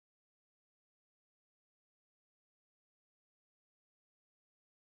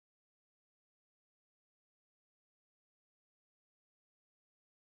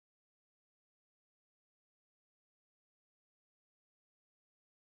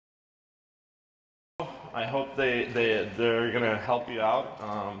I hope they're gonna help you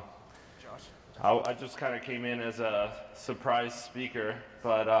out. I just kind of came in as a surprise speaker,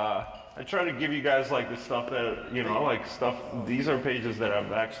 but I try to give you guys like the stuff that, like stuff, these are pages that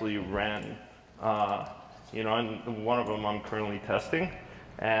I've actually ran, and one of them I'm currently testing,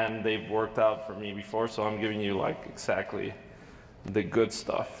 and they've worked out for me before, so I'm giving you like exactly the good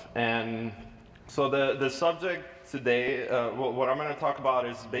stuff. And so the subject today, what I'm going to talk about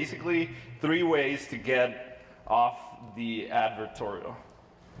is basically 3 ways to get off the advertorial.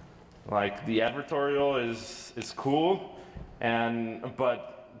 Like the advertorial is cool,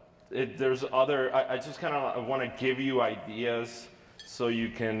 but there's other. I just kind of want to give you ideas so you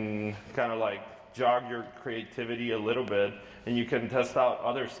can kind of like jog your creativity a little bit, and you can test out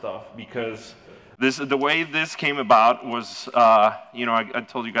other stuff. Because the way this came about was, I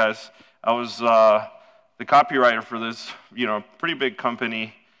told you guys I was the copywriter for this, pretty big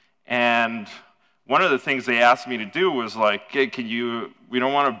company, and one of the things they asked me to do was like, hey, we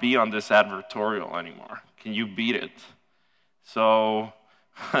don't want to be on this advertorial anymore. Can you beat it? So,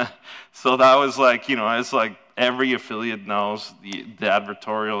 so that was like, it's like every affiliate knows the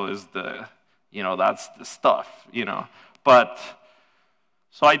advertorial is that's the stuff, But,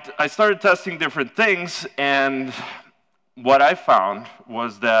 so I started testing different things, and what I found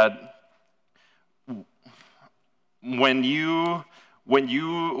was that one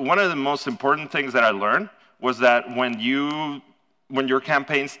of the most important things that I learned was that when your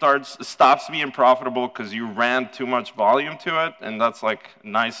campaign stops being profitable because you ran too much volume to it, and that's like a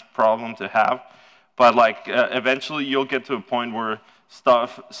nice problem to have, but like eventually you'll get to a point where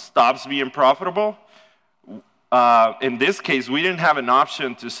stuff stops being profitable. In this case, we didn't have an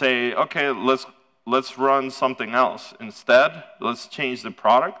option to say, okay, let's run something else. Instead, let's change the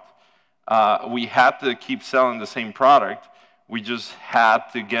product. We had to keep selling the same product. We just had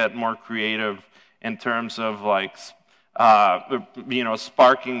to get more creative in terms of like,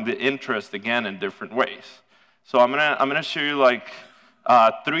 sparking the interest again in different ways. So I'm gonna show you like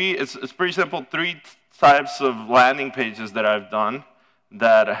 3. It's pretty simple. 3 types of landing pages that I've done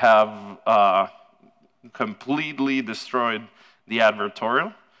that have completely destroyed the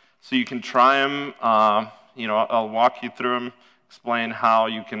advertorial. So you can try them. I'll walk you through them, explain how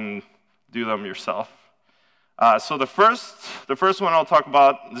you can do them yourself. So the first one I'll talk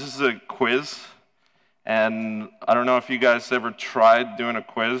about, this is a quiz, and I don't know if you guys ever tried doing a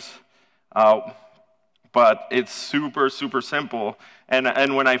quiz, but it's super, super simple.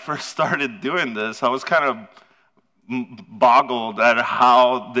 And when I first started doing this, I was kind of boggled at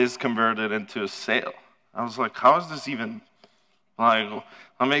how this converted into a sale. I was like, how is this even, like,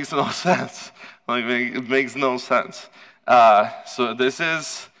 that makes no sense. Like, it makes no sense. So this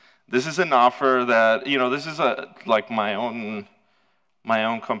is an offer that, this is like my own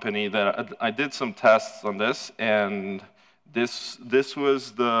company that I did some tests on this, and this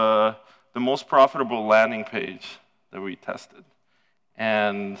was the most profitable landing page that we tested.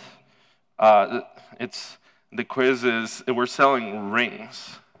 And the quiz is, we're selling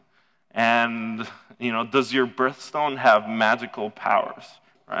rings. And, does your birthstone have magical powers,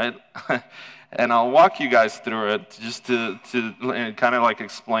 right? And I'll walk you guys through it just to kind of like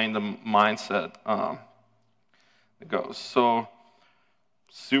explain the mindset that goes. So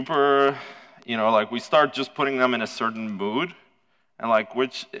super, like we start just putting them in a certain mood and like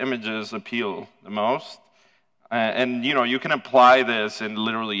which images appeal the most. And you can apply this in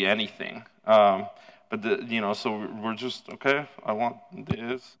literally anything. So we're just, okay, I want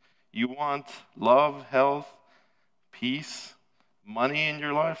this. You want love, health, peace, money in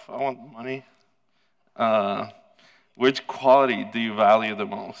your life? I want money. Which quality do you value the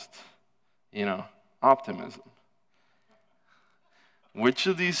most? Optimism. Which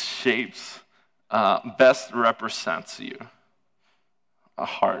of these shapes best represents you? A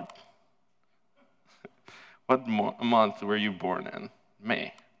heart. What month were you born in?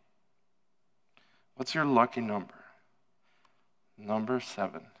 May. What's your lucky number? Number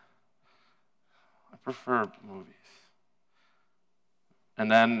 7. I prefer movies.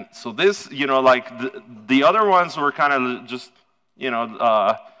 And then, so this, like the other ones were kind of just,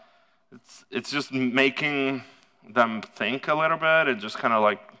 it's just making them think a little bit and just kind of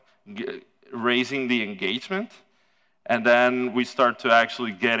like raising the engagement. And then we start to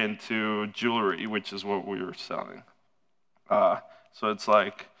actually get into jewelry, which is what we were selling. So it's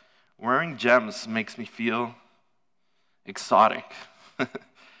like, wearing gems makes me feel exotic.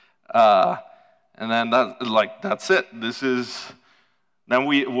 And then that's it. Then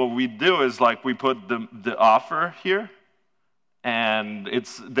what we do is like we put the offer here, and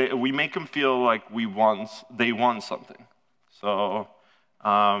we make them feel like they won something. So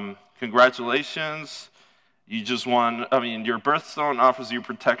congratulations, You just want, I mean, your birthstone offers you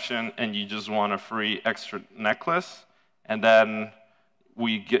protection, and you just want a free extra necklace. And then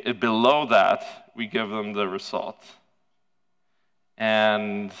below that, we give them the result.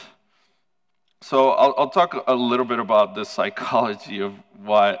 And so I'll talk a little bit about the psychology of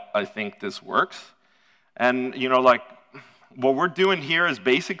why I think this works. And like what we're doing here is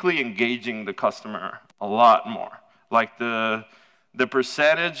basically engaging the customer a lot more. Like the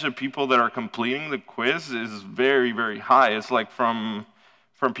percentage of people that are completing the quiz is very, very high. It's like from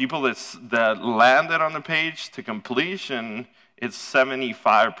people that landed on the page to completion, it's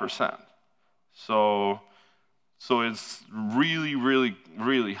 75%. So it's really, really,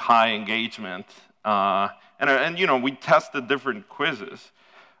 really high engagement. And we tested different quizzes.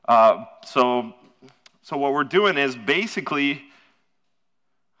 So what we're doing is basically,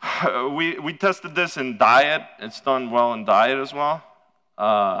 we tested this in diet. It's done well in diet as well.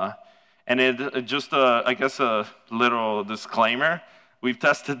 And it just, I guess, a little disclaimer. We've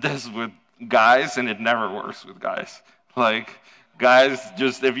tested this with guys, and it never works with guys. Like, guys,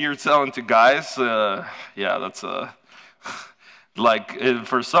 just if you're selling to guys, yeah, that's like,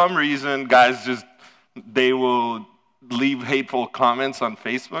 for some reason, guys they will leave hateful comments on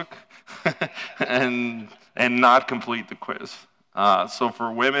Facebook and not complete the quiz. So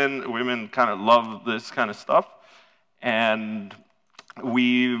for women kind of love this kind of stuff, and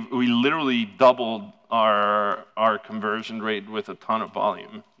we literally doubled our conversion rate with a ton of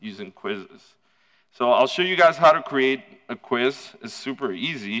volume using quizzes. So I'll show you guys how to create a quiz. It's super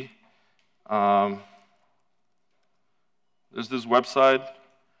easy. There's this website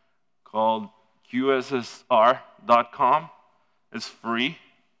called qssr.com. It's free.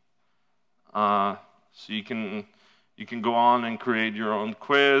 So you can go on and create your own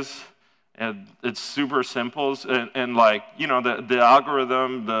quiz. And it's super simple. And like, the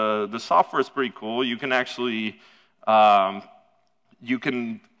algorithm, the software is pretty cool. You can actually, you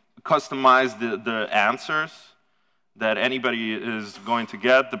can customize the answers that anybody is going to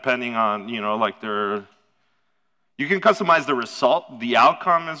get depending on, like you can customize the result. The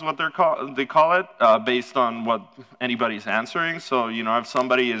outcome is what they call it, based on what anybody's answering. So, if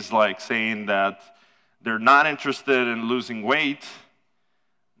somebody is like saying that they're not interested in losing weight,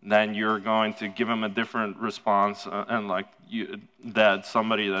 then you're going to give them a different response, and like that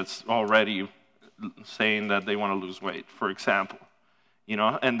somebody that's already saying that they want to lose weight, for example.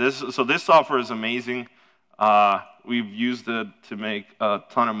 And this software is amazing. We've used it to make a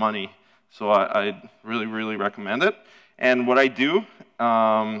ton of money, so I really, really recommend it. And what I do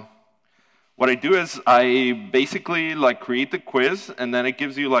is I basically like create the quiz, and then it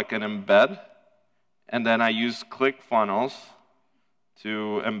gives you like an embed, and then I use ClickFunnels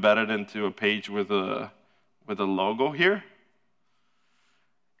to embed it into a page with a logo here.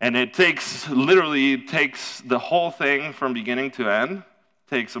 And it literally takes the whole thing from beginning to end.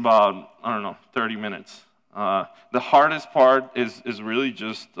 Takes about, I don't know, 30 minutes. The hardest part is really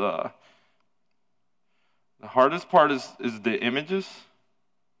just, the hardest part is the images.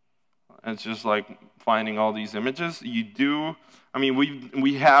 It's just like finding all these images.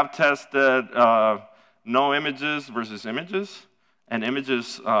 We have tested no images versus images, and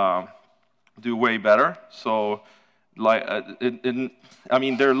images do way better. So, like,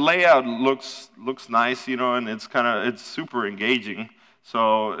 their layout looks nice, and it's super engaging.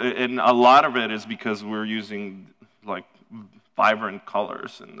 So, and a lot of it is because we're using like vibrant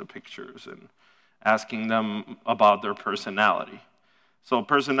colors in the pictures and asking them about their personality. So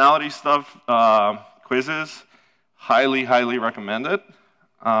personality stuff, quizzes, highly, highly recommend it.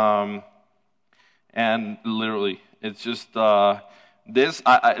 And literally, it's just, this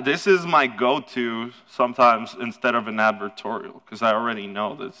is my go-to sometimes instead of an advertorial, because I already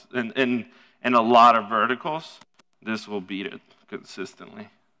know this. In a lot of verticals, this will beat it consistently.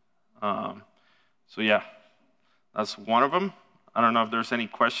 So yeah, that's one of them. I don't know if there's any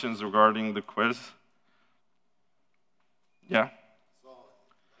questions regarding the quiz. Yeah?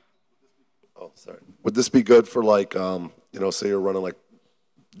 Oh, sorry. Would this be good for like, say you're running like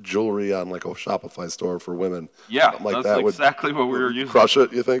jewelry on like a Shopify store for women? Yeah, like that's that exactly what we were using. Crush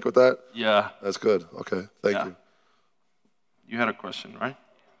it, you think, with that? Yeah. That's good. Okay, thank you. You had a question, right?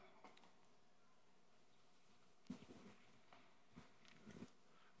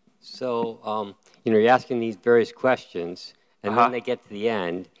 So, you're asking these various questions, and then they get to the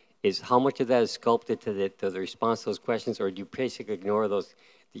end. Is how much of that is sculpted to the response to those questions, or do you basically ignore those?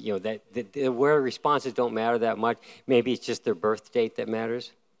 Where responses don't matter that much. Maybe it's just their birth date that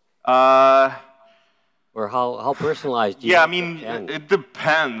matters. Or how personalized? Yeah, it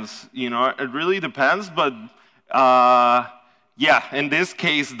depends. It really depends. But Yeah, in this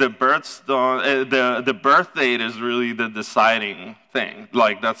case, the birthstone, the birth date is really the deciding thing.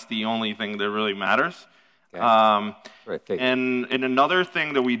 Like that's the only thing that really matters. Okay. Right, And another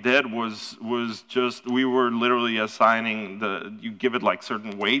thing that we did was just we were literally assigning you give it like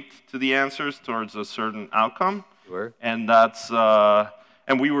certain weight to the answers towards a certain outcome. Sure. And that's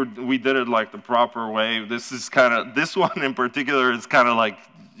and we did it like the proper way. This one in particular is kind of like,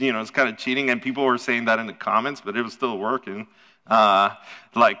 you know, it's kind of cheating, and people were saying that in the comments, but it was still working.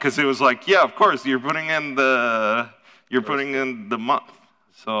 Like, because it was like, yeah, of course, you're putting in the month.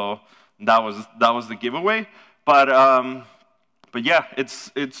 So that was the giveaway. But yeah,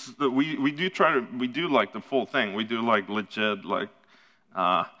 we do like the full thing. We do like legit like.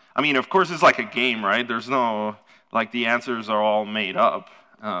 I mean, of course, it's like a game, right? There's no like the answers are all made up.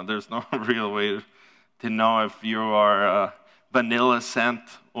 There's no real way to know if you are vanilla scent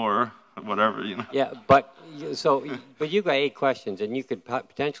or whatever, you know. Yeah, but you got 8 questions, and you could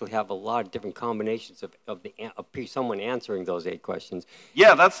potentially have a lot of different combinations of someone answering those 8 questions.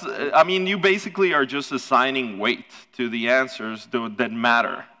 Yeah, I mean, you basically are just assigning weight to the answers that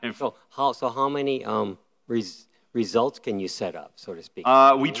matter. So how many results can you set up, so to speak?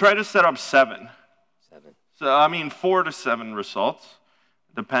 We try to set up 7. 7. So I mean, 4 to 7 results,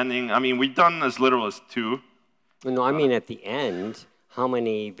 depending. I mean, we've done as little as 2. No, I mean at the end. How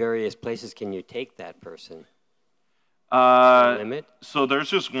many various places can you take that person? Limit? So there's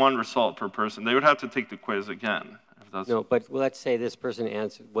just 1 result per person. They would have to take the quiz again. No, but let's say this person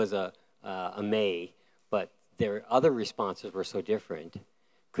was a May, but their other responses were so different.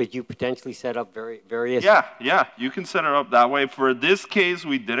 Could you potentially set up various? Yeah, you can set it up that way. For this case,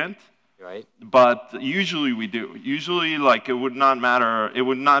 we didn't. Right. But usually we do. Usually, like, it would not matter. It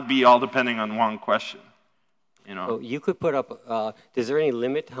would not be all depending on 1 question. You know. So you could put up. Is there any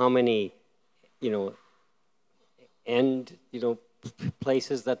limit how many,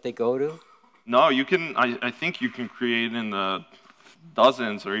 places that they go to? No, you can. I think you can create in the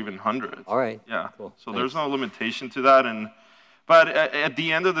dozens or even hundreds. All right. Yeah. Cool. So there's no limitation to that, but at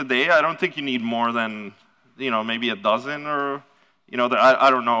the end of the day, I don't think you need more than maybe a dozen or I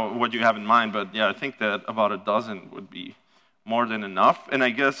don't know what you have in mind, but yeah, I think that about a dozen would be more than enough. And I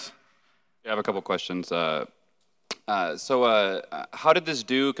guess. I have a couple questions. So how did this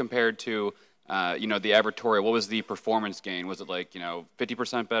do compared to, the Avertorial? What was the performance gain? Was it like,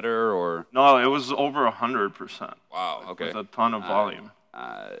 50% better or? No, it was over 100%. Wow, okay. It was a ton of volume.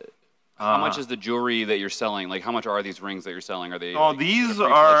 How much is the jewelry that you're selling? Like, how much are these rings that you're selling? Are they? Oh, these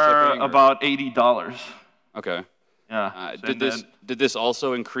are about $80. Okay. Yeah. Did this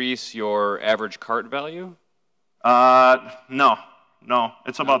also increase your average cart value? No.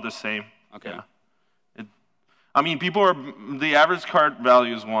 It's about the same. Okay. Yeah. I mean, the average cart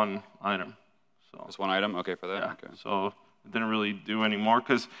value is 1 item. So. Just 1 item? Okay, for that? Yeah. Okay. So it didn't really do any more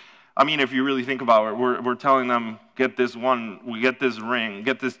because, I mean, if you really think about it, we're telling them, get this one, we get this ring,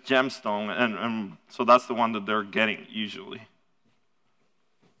 get this gemstone, and so that's the one that they're getting usually.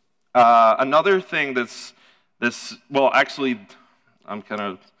 Another thing well, actually, I'm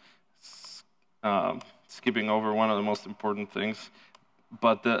kind of skipping over one of the most important things,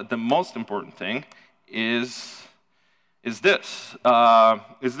 but the most important thing is the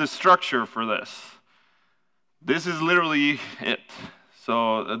structure for this. This is literally it.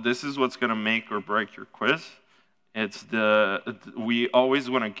 So this is what's going to make or break your quiz. We always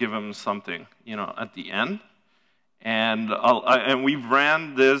want to give them something, at the end. And we've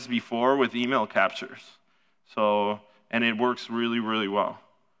ran this before with email captures. And it works really, really well.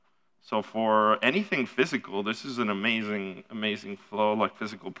 So for anything physical, this is an amazing, amazing flow, like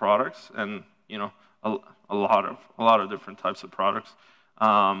physical products, and a lot of different types of products.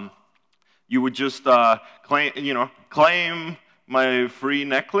 You would just claim my free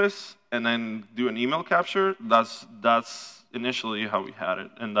necklace and then do an email capture. That's initially how we had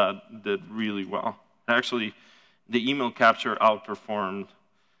it, and that did really well. Actually, the email capture outperformed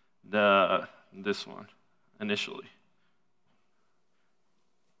this one initially.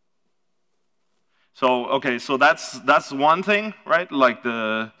 So okay, so that's one thing, right? Like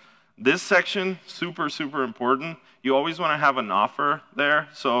this section, super, super important. You always want to have an offer there.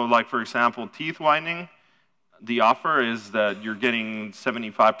 So like, for example, teeth whitening, the offer is that you're getting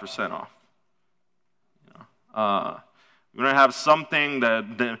 75% off. You want to have something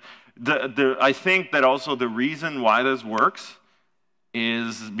that, I think that also the reason why this works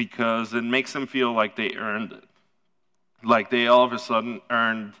is because it makes them feel like they earned it. Like they all of a sudden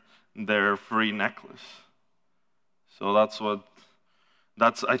earned their free necklace. So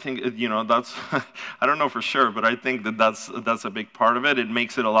I think, that's, I don't know for sure, but I think that's a big part of it. It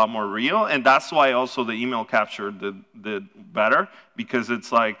makes it a lot more real, and that's why also the email capture did better, because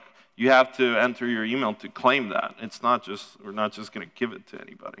it's like you have to enter your email to claim that. It's not just, we're not just going to give it to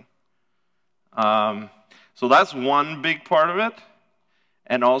anybody. So that's one big part of it,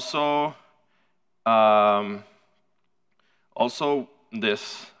 and also,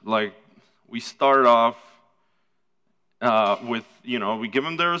 this, like, we start off with, we give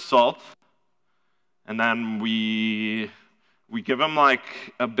them the result, and then we give them like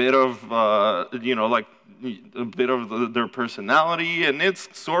a bit of, like a bit of their personality, and it's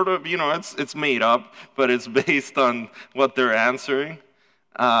sort of, it's made up, but it's based on what they're answering,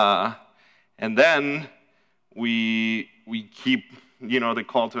 and then we keep, the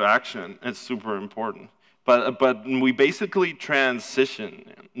call to action. It's super important, but we basically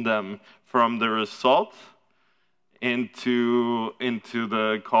transition them from the result into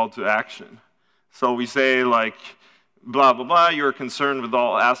the call to action. So we say like, blah, blah, blah, you're concerned with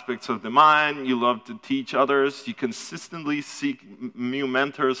all aspects of the mind, you love to teach others, you consistently seek new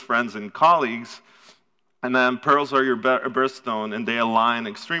mentors, friends, and colleagues, and then pearls are your birthstone, and they align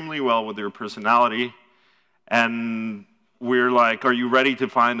extremely well with your personality. And we're like, are you ready to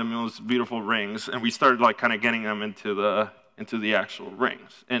find the most beautiful rings? And we started like kind of getting them into the actual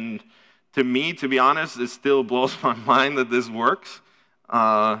rings. And to me, to be honest, it still blows my mind that this works.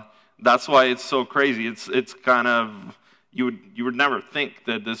 That's why it's so crazy. It's kind of, you would never think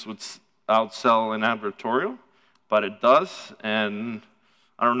that this would outsell an advertorial, but it does. And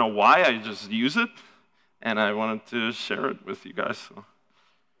I don't know why, I just use it, and I wanted to share it with you guys.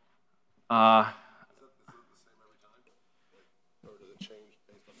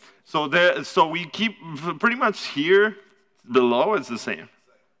 So we keep pretty much here below is the same.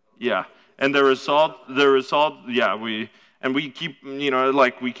 Yeah. And the result, yeah, we keep,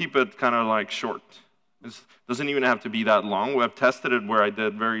 like we keep it kind of like short. It doesn't even have to be that long. I've tested it where I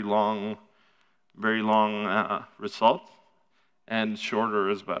did very long result, and shorter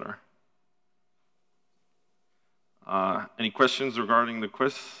is better. Any questions regarding the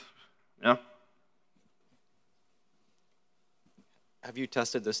quiz? Yeah. Have you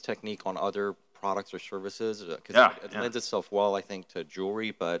tested this technique on other products or services? Because Yeah, it lends itself well, I think, to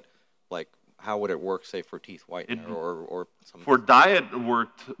jewelry, but like, how would it work, say, for teeth whitener or something? For diet, it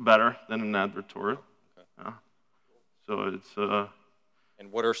worked better than an advertorial. Okay. Yeah. So it's.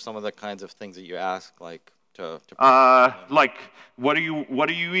 And what are some of the kinds of things that you ask, like like, what do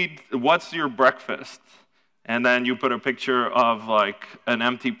you eat? What's your breakfast? And then you put a picture of like an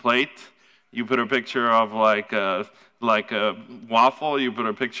empty plate. You put a picture of like a waffle. You put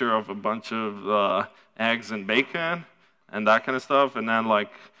a picture of a bunch of eggs and bacon and that kind of stuff. And then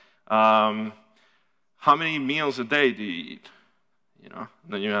like, how many meals a day do you eat? And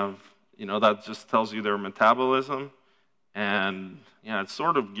then you have, that just tells you their metabolism, and yeah, it's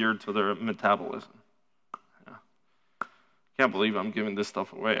sort of geared to their metabolism. Yeah. Can't believe I'm giving this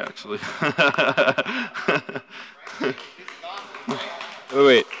stuff away, actually.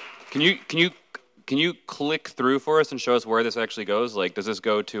 Wait. Can you click through for us and show us where this actually goes? Like, does this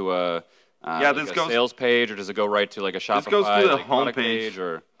go to a sales page, or does it go right to like a Shopify? This goes to the home page,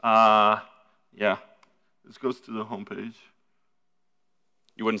 or yeah, this goes to the home page.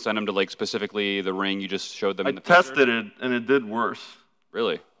 You wouldn't send them to like specifically the ring, you just showed them in the tested picture? it, and it did worse.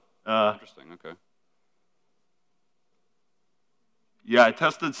 Really? Interesting, okay. Yeah, I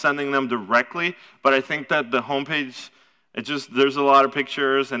tested sending them directly, but I think that the homepage, there's a lot of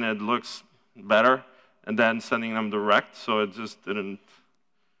pictures and it looks better, and then sending them direct, so it just didn't.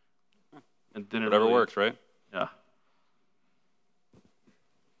 Whatever really works, right? Yeah.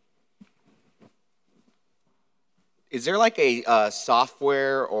 Is there like a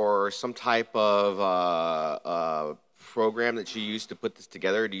software or some type of program that you use to put this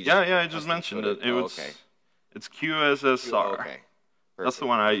together? Do you I just mentioned it. It's QSSR. Okay. That's the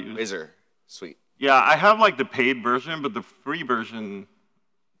one I use. Wizard. Sweet. Yeah, I have like the paid version, but the free version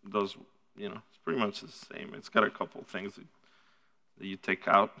does, it's pretty much the same. It's got a couple things that you take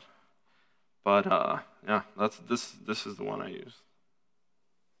out. But yeah, this is the one I use.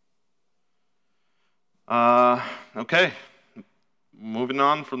 Okay, moving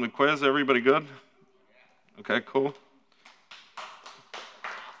on from the quiz. Everybody good? Okay, cool.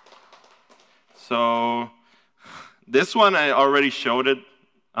 So this one I already showed it,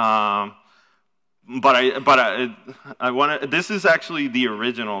 but I want to. This is actually the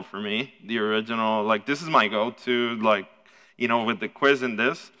original for me. The original, like this is my go-to. Like with the quiz and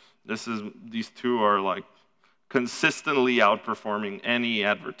these two are like consistently outperforming any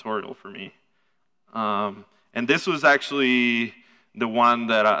advertorial for me. And this was actually the one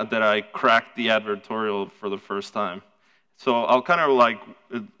that I cracked the advertorial for the first time. So I'll kind of like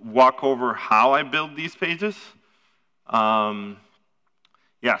walk over how I build these pages. Yeah,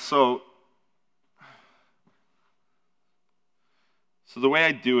 so the way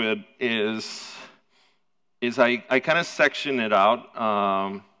I do it is I kind of section it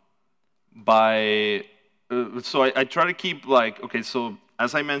out by, so I try to keep like, okay, so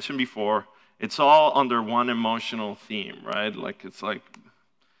as I mentioned before, it's all under one emotional theme, right? Like it's like,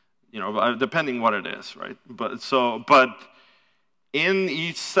 you know, depending what it is, right? But in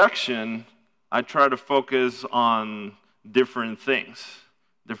each section, I try to focus on different things.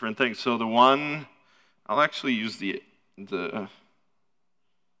 So the one, I'll actually use I'll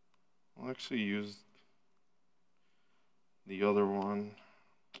actually use the other one,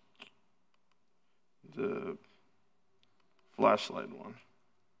 the flashlight one.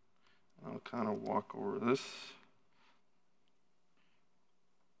 I'll kind of walk over this.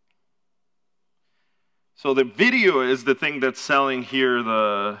 So the video is the thing that's selling here.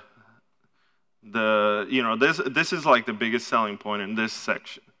 You know, this is like the biggest selling point in this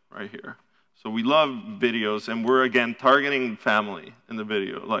section right here. So we love videos, and we're again targeting family in the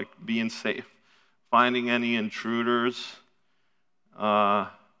video, like being safe, finding any intruders,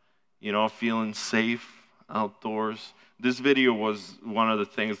 you know, feeling safe outdoors. This video was one of the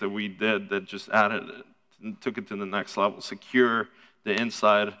things that we did that just added it and took it to the next level. Secure the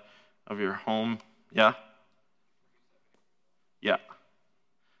inside of your home. Yeah? Yeah.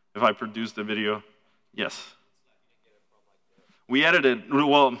 If I produce the video, yes. We edited,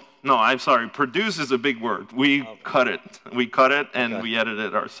 well, no, I'm sorry. Produce is a big word. We cut it. We cut it and we edited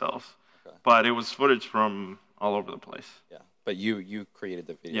it ourselves. Okay. But it was footage from all over the place. Yeah. But you created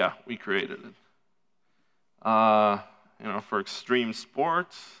the video. Yeah, we created it. You know, for extreme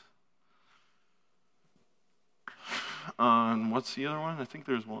sports. What's the other one? I think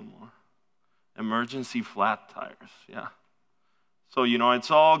there's one more. Emergency flat tires. Yeah. So, you know,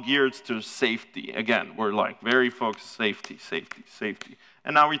 it's all geared to safety. Again, we're like very focused, safety.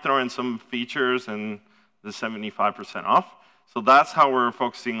 And now we throw in some features and the 75% off. So that's how we're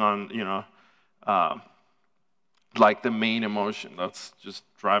focusing on, you know, like the main emotion. That's just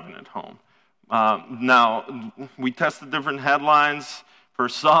driving it home. Now, we tested different headlines for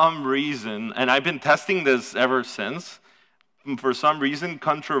some reason, and I've been testing this ever since. For some reason,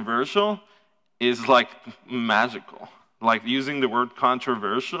 controversial is like magical. Like using the word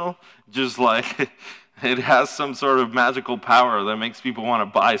controversial, just like it has some sort of magical power that makes people want to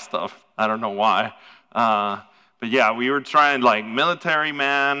buy stuff. I don't know why. But yeah, we were trying like military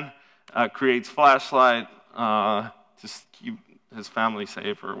man creates flashlight to keep his family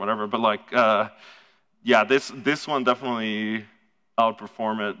safe or whatever. But like, yeah, this one definitely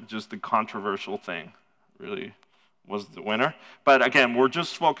outperformed it. Just the controversial thing really was the winner. But again, we're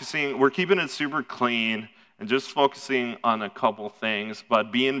just focusing, we're keeping it super clean and just focusing on a couple things,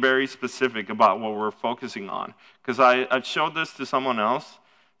 but being very specific about what we're focusing on. Because I showed this to someone else,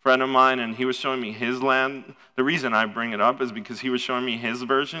 friend of mine, and he was showing me his land. The reason I bring it up is because he was showing me his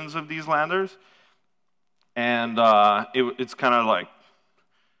versions of these landers. And it's kind of like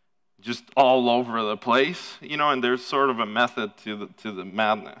just all over the place, you know, and there's sort of a method to the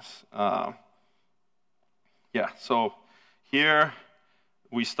madness. Yeah, so here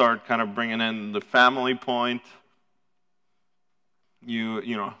we start kind of bringing in the family point.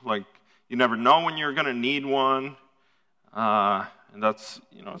 You know, like you never know when you're going to need one. And that's,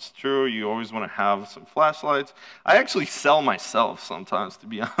 you know, it's true. You always want to have some flashlights. I actually sell myself sometimes, to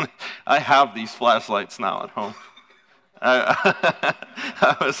be honest. I have these flashlights now at home.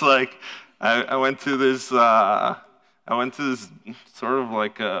 I was like, I went to this sort of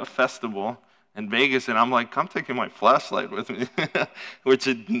like a festival in Vegas, and I'm like, I'm taking my flashlight with me, which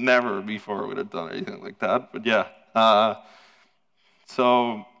it never before would have done anything like that. But yeah,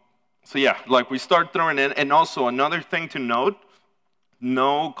 so yeah, like we start throwing in, and also another thing to note,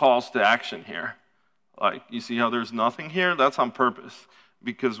 no calls to action here. Like you see how there's nothing here? That's on purpose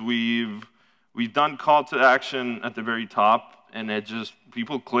because we've done call to action at the very top, and it just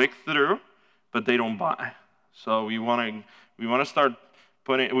people click through, but they don't buy. So we want to start.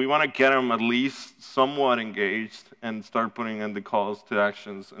 We want to get them at least somewhat engaged and start putting in the calls to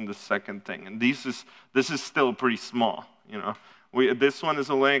actions in the second thing. And this is still pretty small, you know. This one is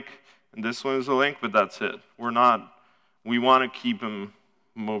a link and this one is a link, but that's it. We want to keep them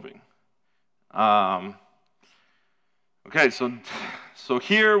moving. Okay, so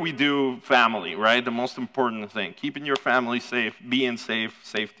here we do family, right? The most important thing, keeping your family safe, being safe,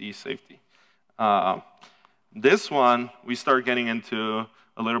 safety. This one, we start getting into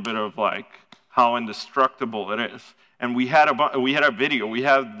a little bit of like how indestructible it is. And we had a video. We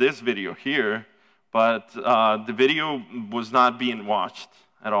have this video here, but the video was not being watched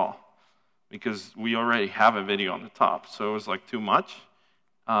at all because we already have a video on the top. So it was like too much.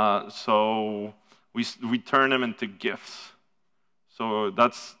 So we turned them into GIFs. So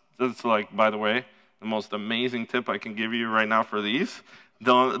that's like, by the way, the most amazing tip I can give you right now for these.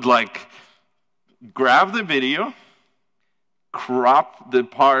 Don't like grab the video, crop the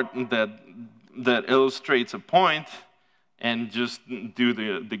part that illustrates a point, and just do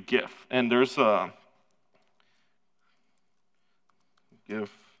the GIF. And there's a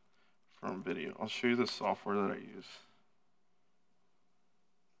GIF from video. I'll show you the software that I use.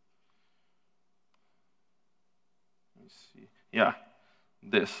 Let me see. Yeah,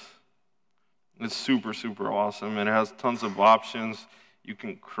 this. It's super, super awesome. And it has tons of options. You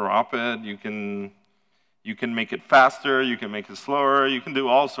can crop it. You can make it faster. You can make it slower. You can do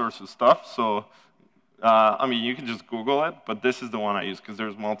all sorts of stuff. So, I mean, you can just Google it, but this is the one I use because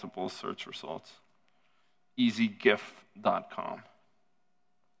there's multiple search results. EasyGIF.com.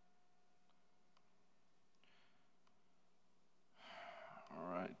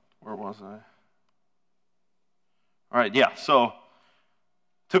 All right, where was I? All right, yeah, so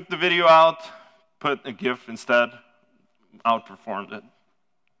took the video out, put a GIF instead, outperformed it.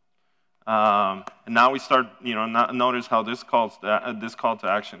 And now we start, notice how this call to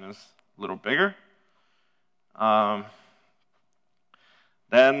action is a little bigger.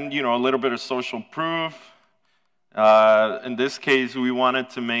 Then, a little bit of social proof. In this case, we wanted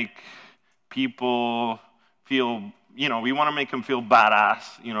to make people feel, we want to make them feel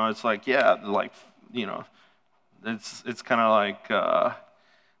badass. It's like, yeah, like, it's kind of like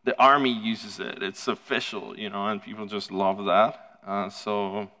the army uses it. It's official, and people just love that.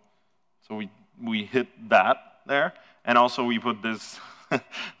 So we hit that there, and also we put this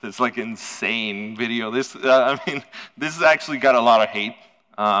this like insane video. This this actually got a lot of hate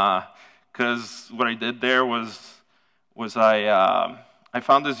because what I did there was I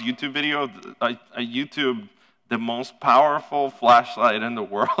found this YouTube video. I YouTubed the most powerful flashlight in the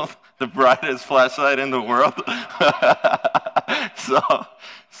world, the brightest flashlight in the world.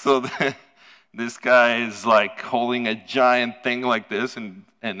 so this guy is like holding a giant thing like this,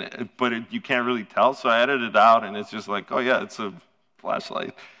 but you can't really tell. So I edited it out, and it's just like, oh yeah, it's a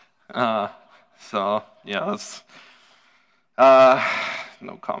flashlight. So yeah, that's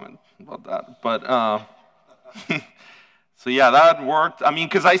no comment about that. But so yeah, that worked. I mean,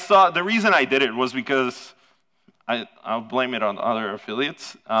 because I saw the reason I did it was because I'll blame it on other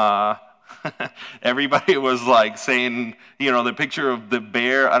affiliates. Everybody was like saying, the picture of the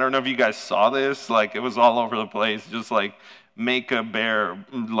bear. I don't know if you guys saw this. Like, it was all over the place. Just like make a bear,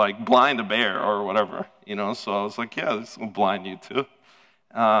 like blind a bear or whatever. So I was like, yeah, this will blind you too.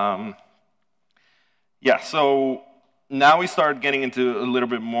 Yeah. So now we started getting into a little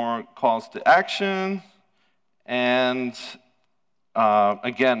bit more calls to action, and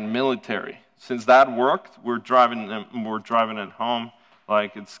again, military. Since that worked, we're driving it home.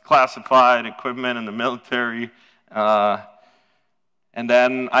 Like, it's classified equipment in the military. And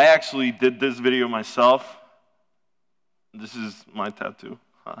then I actually did this video myself. This is my tattoo.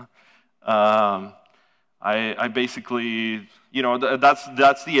 I basically,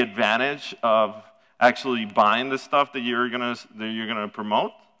 that's the advantage of actually buying the stuff that you're gonna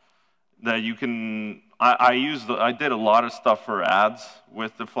promote. That you can. I did a lot of stuff for ads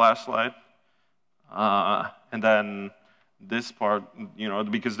with the flashlight, and then this part,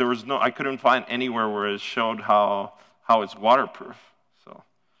 because I couldn't find anywhere where it showed how it's waterproof. So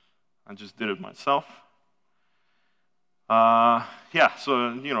I just did it myself. Yeah,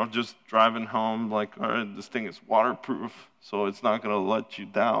 so, just driving home, like, all right, this thing is waterproof, so it's not going to let you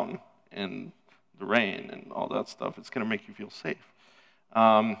down in the rain and all that stuff. It's going to make you feel safe.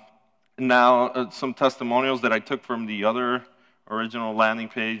 Now, some testimonials that I took from the other original landing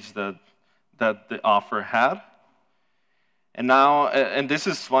page that the offer had. And now, and this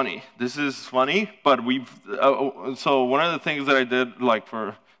is funny, but so one of the things that I did, like,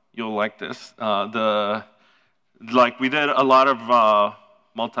 you'll like this, we did a lot of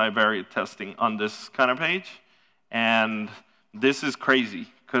multivariate testing on this kind of page, and this is crazy,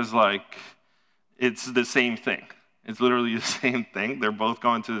 because, like, it's the same thing. It's literally the same thing. They're both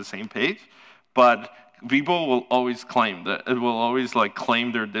going to the same page, but people will always claim that. It will always, like,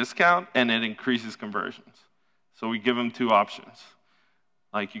 claim their discount, and it increases conversions. So we give them two options.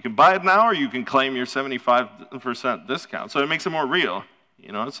 Like, you can buy it now, or you can claim your 75% discount. So it makes it more real.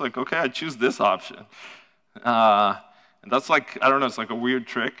 It's like, okay, I choose this option. And that's like, I don't know, it's like a weird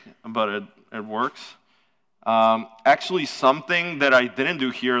trick, but it works. Actually, something that I didn't do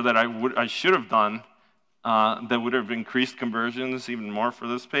here that I should have done that would have increased conversions even more for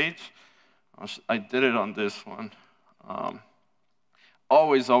this page. I did it on this one.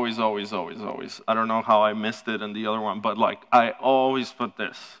 Always. I don't know how I missed it in the other one, but like I always put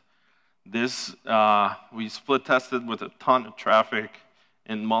this. This we split tested with a ton of traffic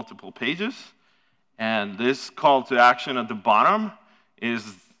in multiple pages, and this call to action at the bottom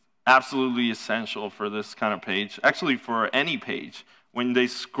is absolutely essential for this kind of page. Actually, for any page, when they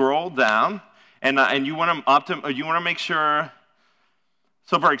scroll down, and you want to make sure.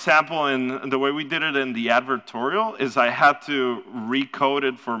 So, for example, in the way we did it in the advertorial is I had to recode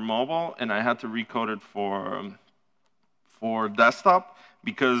it for mobile and I had to recode it for desktop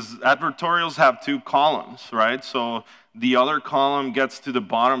because advertorials have 2 columns, right? So the other column gets to the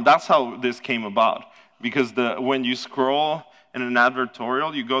bottom. That's how this came about because when you scroll in an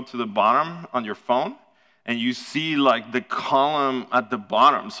advertorial, you go to the bottom on your phone and you see like the column at the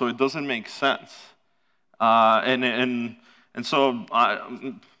bottom, so it doesn't make sense. And so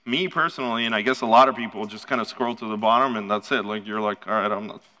me personally, and I guess a lot of people just kind of scroll to the bottom and that's it. Like you're like, all right,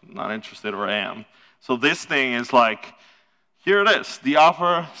 I'm not interested, or I am. So this thing is like, here it is, the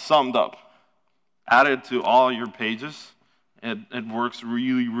offer summed up, added to all your pages. It works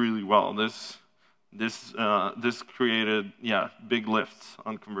really, really well. This created, big lifts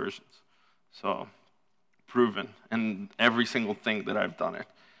on conversions. So proven in every single thing that I've done it.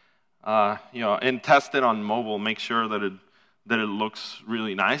 And test it on mobile, make sure that it looks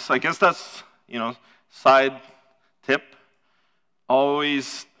really nice. I guess that's, side tip.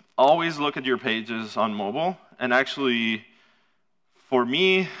 Always look at your pages on mobile. And actually, for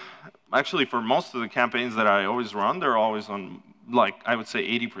me, for most of the campaigns that I always run, they're always on, like, I would say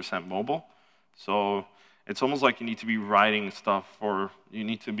 80% mobile. So it's almost like you need to be writing stuff, or you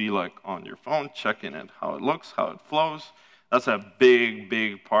need to be like on your phone, checking it, how it looks, how it flows. That's a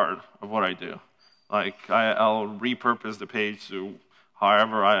big part of what I do. Like I'll repurpose the page to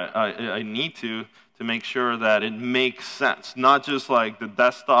however I need to make sure that it makes sense. Not just like the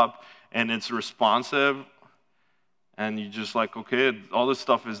desktop and it's responsive and you just like, okay, all this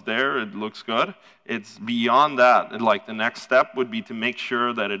stuff is there, it looks good. It's beyond that. And like the next step would be to make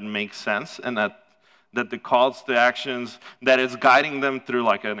sure that it makes sense and that the calls to actions, that it's guiding them through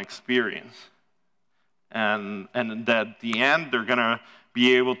like an experience. And that at the end, they're going to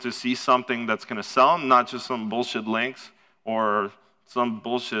be able to see something that's going to sell, not just some bullshit links or some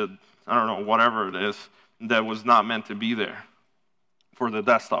bullshit, I don't know, whatever it is, that was not meant to be there for the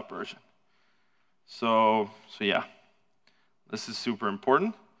desktop version. So yeah, this is super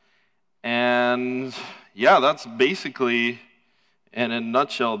important. And yeah, that's basically, in a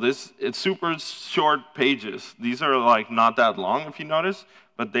nutshell, it's super short pages. These are like not that long, if you notice.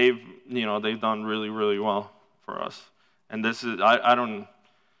 But they've done really, really well for us. And this is I don't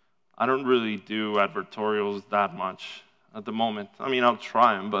really do advertorials that much at the moment. I mean, I'll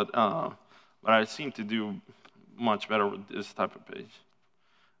try them, but I seem to do much better with this type of page.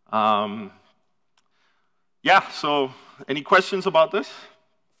 Yeah. So, any questions about this?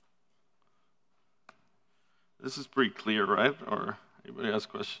 This is pretty clear, right? Or anybody has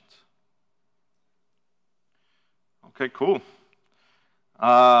questions? Okay, cool.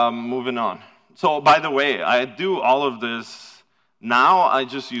 Moving on. So, by the way, I do all of this now. I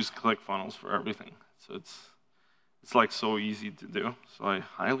just use ClickFunnels for everything. So it's like so easy to do. So I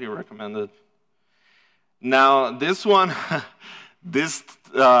highly recommend it. Now, this one, this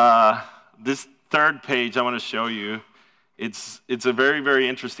third page I want to show you. It's a very, very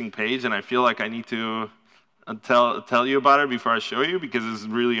interesting page, and I feel like I need to tell you about it before I show you because it's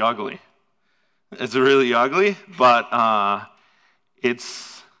really ugly. It's really ugly, but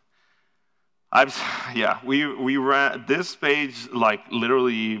we ran this page, like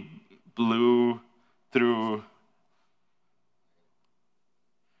literally blew through.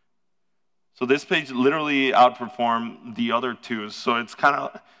 So this page literally outperformed the other two. So it's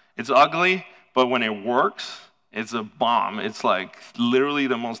ugly, but when it works, it's a bomb. It's like literally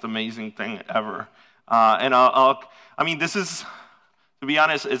the most amazing thing ever. And I mean, this is, to be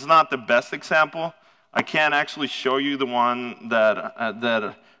honest, it's not the best example. I can't actually show you the one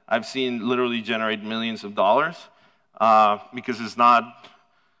that I've seen literally generate millions of dollars because it's not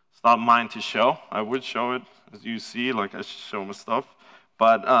mine to show. I would show it, as you see, like I show my stuff.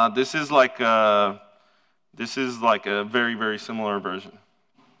 But this is like a very, very similar version.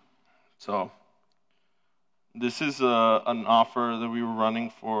 So this is an offer that we were running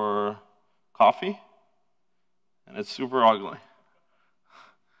for coffee, and it's super ugly.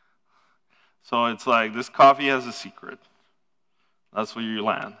 So it's like, this coffee has a secret. That's where you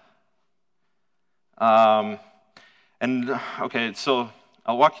land. Okay, so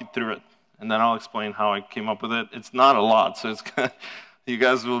I'll walk you through it, and then I'll explain how I came up with it. It's not a lot, so it's you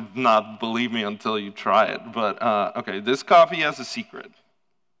guys will not believe me until you try it. But okay, this coffee has a secret.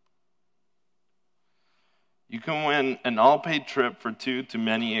 You can win an all-paid trip for 2 to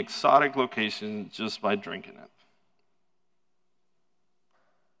many exotic locations just by drinking it.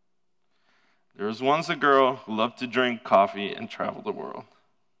 There was once a girl who loved to drink coffee and travel the world.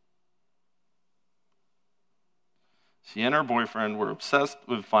 She and her boyfriend were obsessed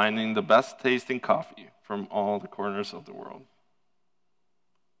with finding the best tasting coffee from all the corners of the world.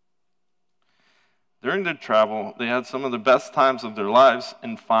 During their travel, they had some of the best times of their lives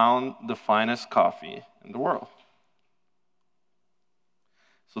and found the finest coffee in the world.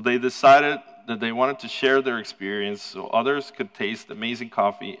 So they decided that they wanted to share their experience so others could taste amazing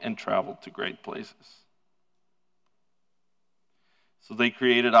coffee and travel to great places. So they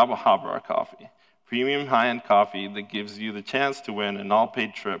created Agua Habra coffee, premium high-end coffee that gives you the chance to win an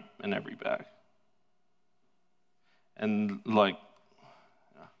all-paid trip in every bag. And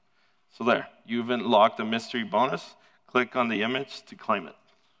so there, you've unlocked a mystery bonus. Click on the image to claim it.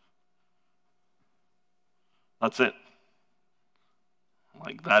 That's it.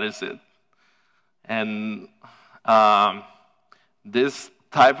 That is it. And this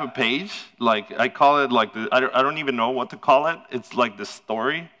type of page, I call it I don't even know what to call it. It's like the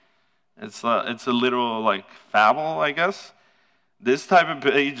story. It's a little fable, I guess. This type of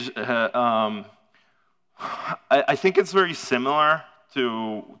page, I think it's very similar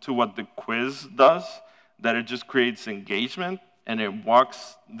to what the quiz does, that it just creates engagement and it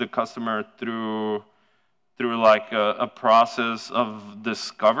walks the customer through a process of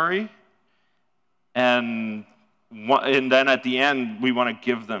discovery, and then at the end we want to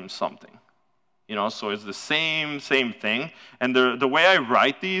give them something, so it's the same thing. And the way I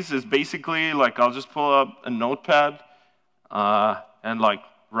write these is basically I'll just pull up a notepad and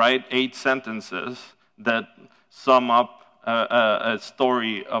write 8 sentences that sum up a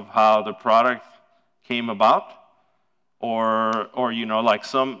story of how the product came about, or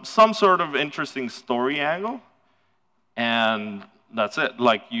some sort of interesting story angle, and that's it.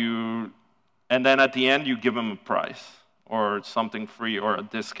 And then at the end you give them a prize or something free or a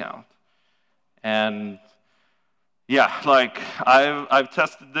discount. And yeah, I've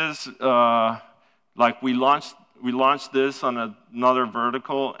tested this. We launched this on another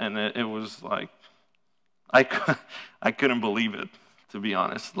vertical, and it was I couldn't believe it, to be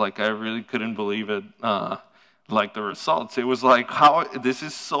honest. I really couldn't believe it. The results. It was how this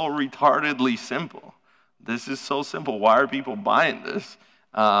is so retardedly simple. This is so simple. Why are people buying this?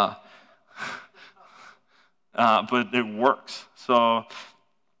 But it works. So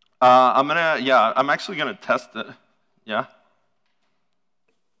I'm actually gonna test it. Yeah.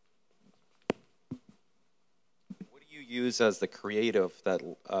 What do you use as the creative that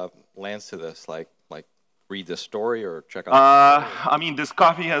lands to this? Read the story or check out? I mean, this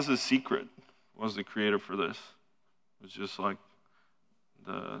coffee has a secret. Was the creative for this? It's just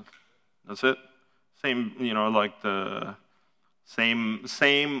that's it. Same, the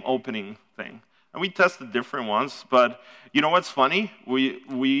same opening thing. And we tested different ones, but you know what's funny? When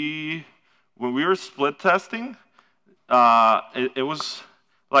we were split testing, it was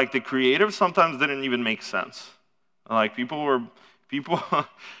the creative sometimes didn't even make sense. We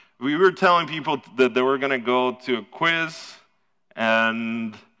were telling people that they were gonna go to a quiz,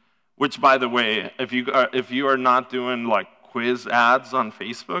 and which, by the way, if you are not doing quiz ads on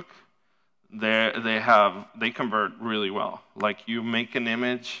Facebook, they convert really well. You make an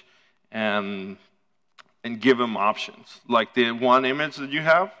image and give them options. The one image that you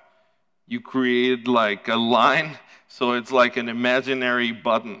have, you create a line, so it's an imaginary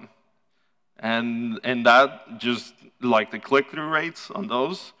button, and that just the click-through rates on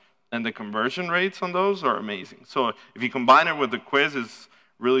those and the conversion rates on those are amazing. So if you combine it with the quiz, it's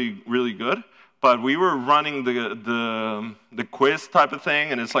really, really good. But we were running the quiz type of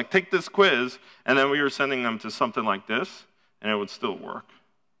thing, and it's take this quiz, and then we were sending them to something like this, and it would still work.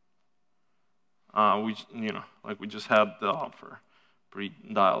 We just had the offer pretty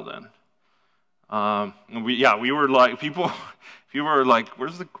dialed in. We were people were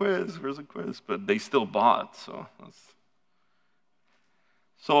where's the quiz? Where's the quiz? But they still bought,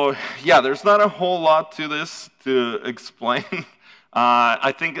 So yeah, there's not a whole lot to this to explain.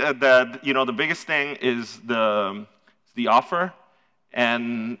 I think that the biggest thing is the offer,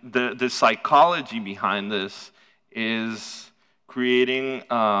 and the psychology behind this is creating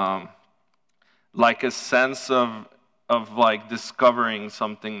a sense of discovering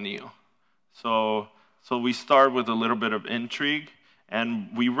something new. So we start with a little bit of intrigue, and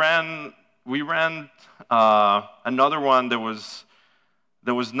we ran we ran another one that was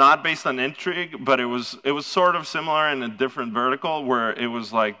not based on intrigue, but it was sort of similar in a different vertical, where it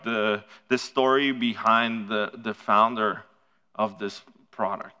was like the story behind the founder of this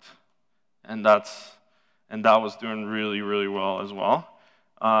product, and that was doing really, really well as well.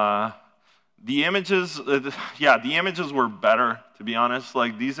 The images, the images were better, to be honest.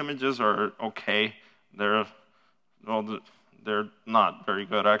 Like, these images are okay. They're not very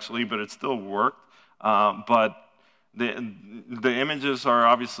good actually, but it still worked. But the images are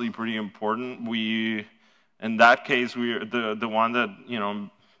obviously pretty important. In that case, the one that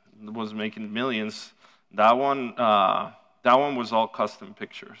was making millions. That one was all custom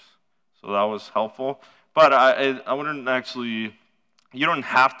pictures, so that was helpful. But I wouldn't actually. You don't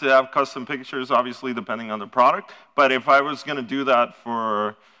have to have custom pictures, obviously, depending on the product. But if I was going to do that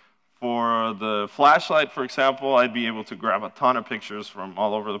for the flashlight, for example, I'd be able to grab a ton of pictures from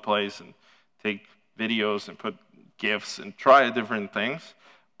all over the place and take videos and put GIFs and try different things.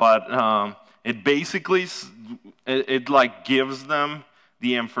 But it basically like gives them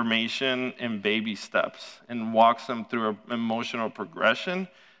the information in baby steps and walks them through an emotional progression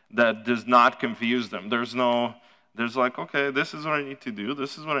that does not confuse them. There's like, okay, this is what I need to do,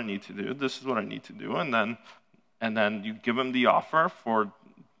 this is what I need to do, this is what I need to do, and then you give them the offer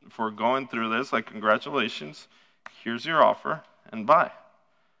for going through this, like, congratulations, here's your offer, and bye.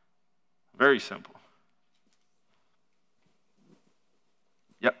 Very simple.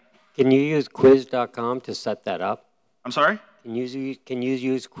 Yep. Can you use quiz.com to set that up? I'm sorry? Can you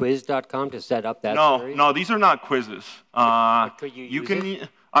use quiz.com to set up that series? No, these are not quizzes. Could you use it?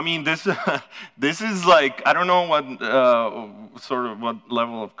 I mean, this is like, I don't know what what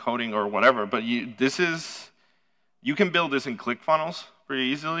level of coding or whatever, but you can build this in ClickFunnels pretty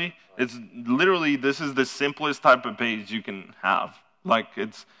easily. It's literally, this is the simplest type of page you can have. Like,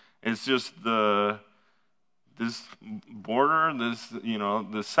 it's just this border,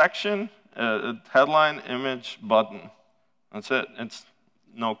 this section, headline, image, button. That's it. It's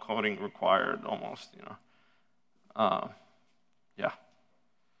no coding required almost, yeah.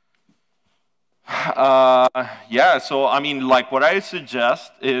 Yeah, so I mean, like, what I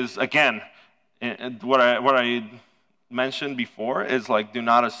suggest is, again, what I mentioned before is, like, do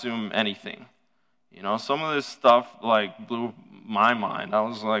not assume anything. Some of this stuff, like, blew my mind. I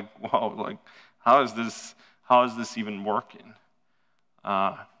was like, whoa, like, how is this even working?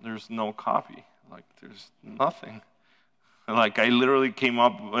 There's no copy. Like, there's nothing. Like, I literally came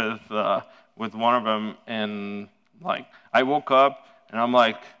up with one of them, and, like, I woke up and I'm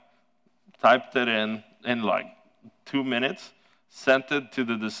like, typed it in like 2 minutes, sent it to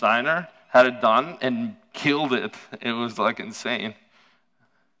the designer, had it done, and killed it. It was, like, insane.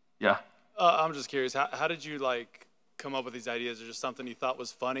 Yeah. I'm just curious, how did you, like, come up with these ideas? Or just something you thought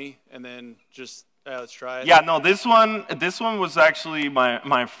was funny, and then just, let's try it? Yeah, no, this one was actually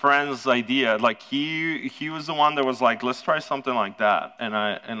my friend's idea. Like, he was the one that was like, let's try something like that, and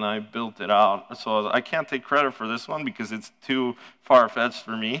I built it out. So I can't take credit for this one because it's too far-fetched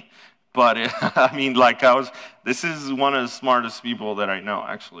for me. But I mean, like, this is one of the smartest people that I know,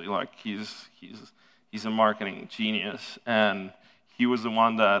 actually. Like, he's a marketing genius, and he was the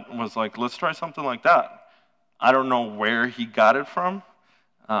one that was like, let's try something like that. I don't know where he got it from,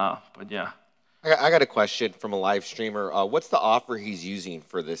 but yeah. I got a question from a live streamer. What's the offer he's using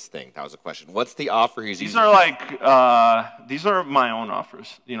for this thing? That was a question. What's the offer he's using? These are my own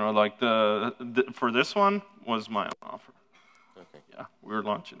offers. Like, for this one was my own offer. Okay. Yeah, we were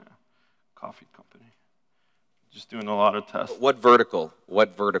launching a coffee company. Just doing a lot of tests. What vertical?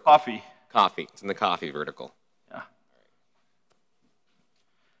 What vertical? Coffee. Coffee. It's in the coffee vertical. Yeah.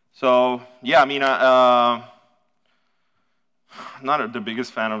 So, yeah, I mean, I'm not the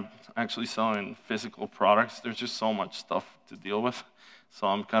biggest fan of actually selling physical products. There's just so much stuff to deal with. So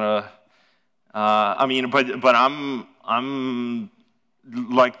I'm kind of, I mean, but I'm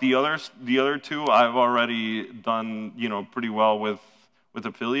like the other two, I've already done, pretty well with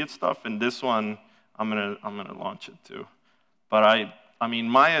affiliate stuff, and this one I'm gonna launch it too. But I mean,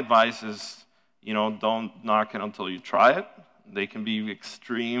 my advice is, don't knock it until you try it. They can be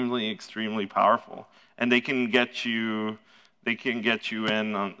extremely, extremely powerful, and they can get you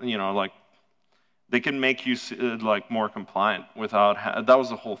in on, like, they can make you like more compliant without. That was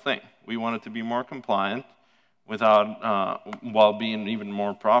the whole thing. We wanted to be more compliant without while being even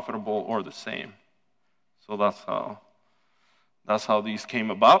more profitable or the same. So that's how these came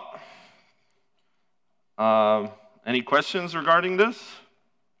about. Any questions regarding this?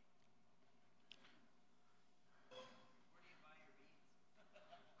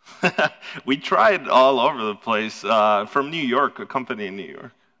 We tried all over the place. From New York, a company in New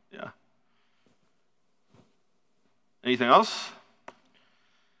York. Yeah. Anything else?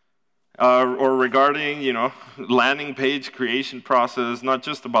 Or regarding, you know, landing page creation process, not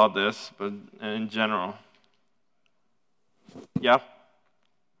just about this, but in general. Yeah?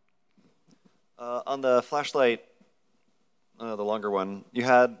 On the flashlight, the longer one, you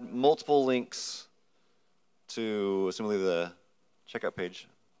had multiple links to, assumably, the checkout page,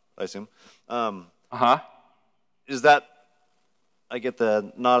 I assume. Is that, I get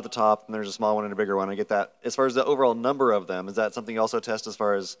the not at the top, and there's a small one and a bigger one. I get that. As far as the overall number of them, is that something you also test as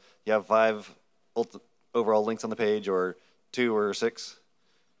far as you have 5 overall links on the page, or 2 or 6?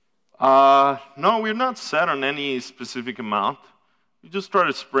 No, we're not set on any specific amount. We just try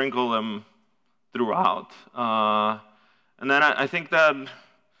to sprinkle them throughout. And then I think that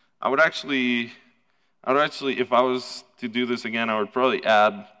I would actually, if I was to do this again, I would probably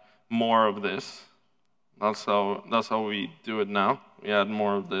add more of this. That's how we do it now. We add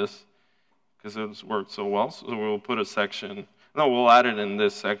more of this because it's worked so well. So we'll put a section. No, we'll add it in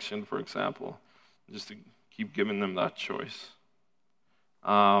this section, for example, just to keep giving them that choice.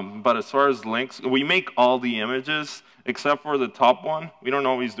 But as far as links, we make all the images except for the top one. We don't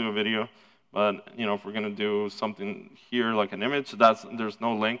always do a video, but you know, if we're gonna do something here like an image, there's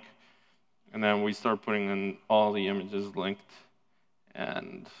no link, and then we start putting in all the images linked,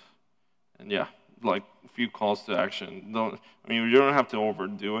 and yeah, like a few calls to action. You don't have to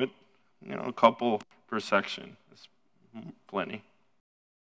overdo it. You know, a couple per section is plenty.